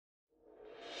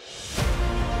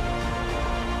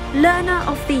Learner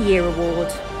of the Year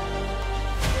Award.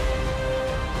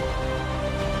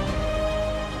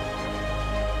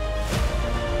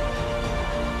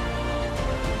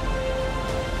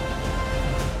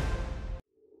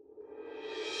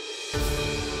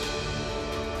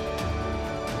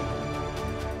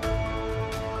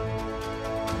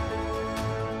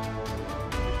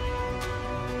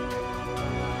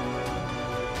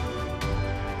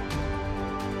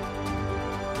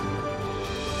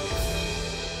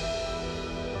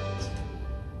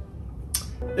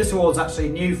 This award is actually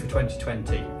new for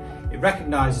 2020. It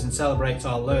recognises and celebrates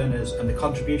our learners and the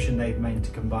contribution they've made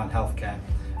to combined healthcare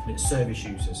and its service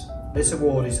users. This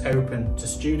award is open to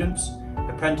students,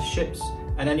 apprenticeships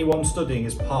and anyone studying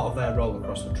as part of their role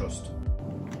across the Trust.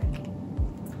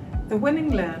 The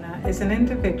winning learner is an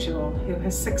individual who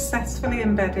has successfully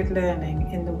embedded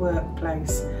learning in the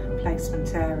workplace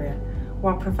placement area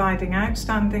while providing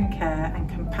outstanding care and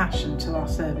compassion to our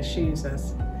service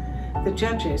users. The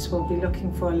judges will be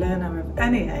looking for a learner of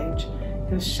any age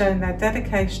who has shown their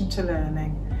dedication to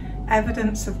learning,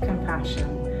 evidence of compassion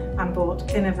and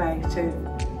brought innovative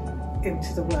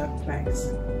into the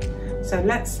workplace. So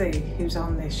let's see who's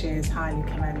on this year's Highly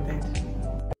Commended.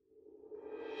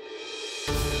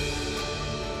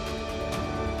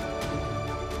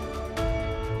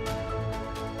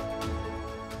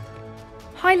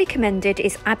 Highly commended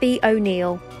is Abby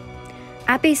O'Neill.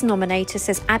 Abby's nominator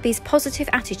says Abby's positive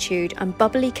attitude and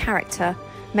bubbly character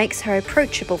makes her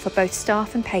approachable for both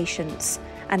staff and patients,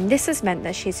 and this has meant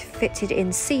that she's fitted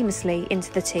in seamlessly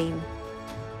into the team.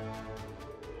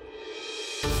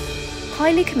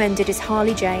 Highly commended is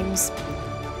Harley James.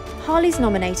 Harley's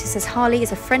nominator says Harley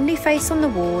is a friendly face on the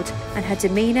ward and her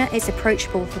demeanour is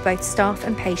approachable for both staff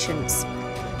and patients.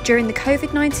 During the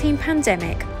COVID-19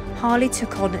 pandemic, Harley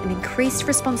took on an increased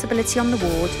responsibility on the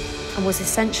ward and was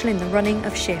essential in the running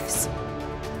of shifts.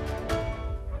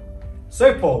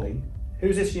 So Pauline,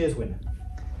 who's this year's winner?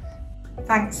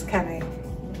 Thanks, Kenny.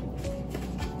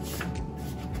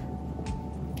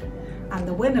 And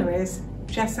the winner is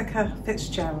Jessica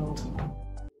Fitzgerald.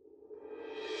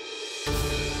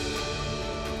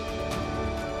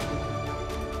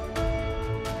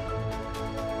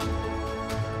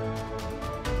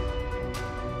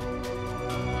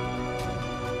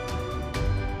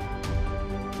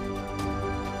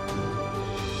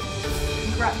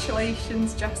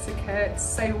 Congratulations, Jessica, it's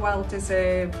so well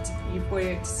deserved. You've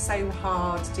worked so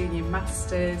hard doing your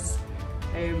masters,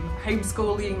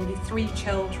 homeschooling your 3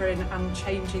 children and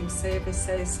changing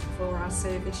services for our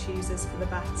service users for the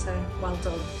better. Well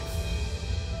done.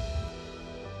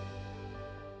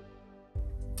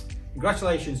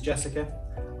 Congratulations, Jessica.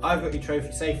 I've got your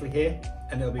trophy safely here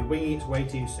and it'll be winging its way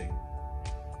to you soon.